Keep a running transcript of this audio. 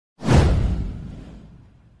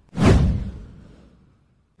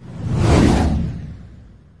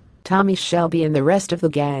Tommy, Shelby and the rest of the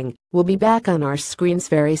gang will be back on our screens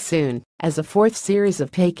very soon, as the fourth series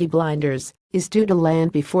of Peaky Blinders is due to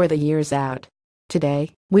land before the year's out.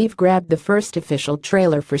 Today, we've grabbed the first official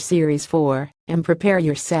trailer for Series 4, and prepare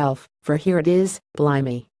yourself, for here it is,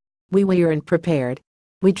 blimey. We weren't prepared.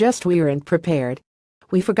 We weren't prepared.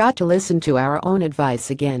 We forgot to listen to our own advice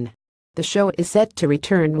again. The show is set to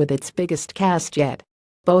return with its biggest cast yet.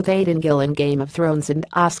 Both Aidan Gillen, Game of Thrones, and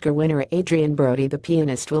Oscar winner Adrian Brody the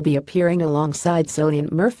pianist will be appearing alongside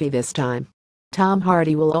Cillian Murphy this time. Tom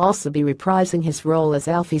Hardy will also be reprising his role as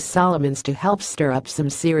Alfie Solomons to help stir up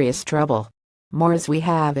some serious trouble. More as we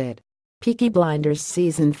have it. Peaky Blinders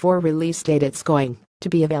Season 4 release date: it's going to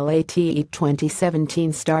be a late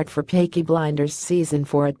 2017 start for Peaky Blinders Season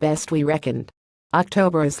 4 at best, we reckoned.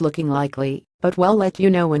 October is looking likely, but we'll let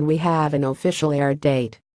you know when we have an official air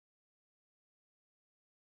date.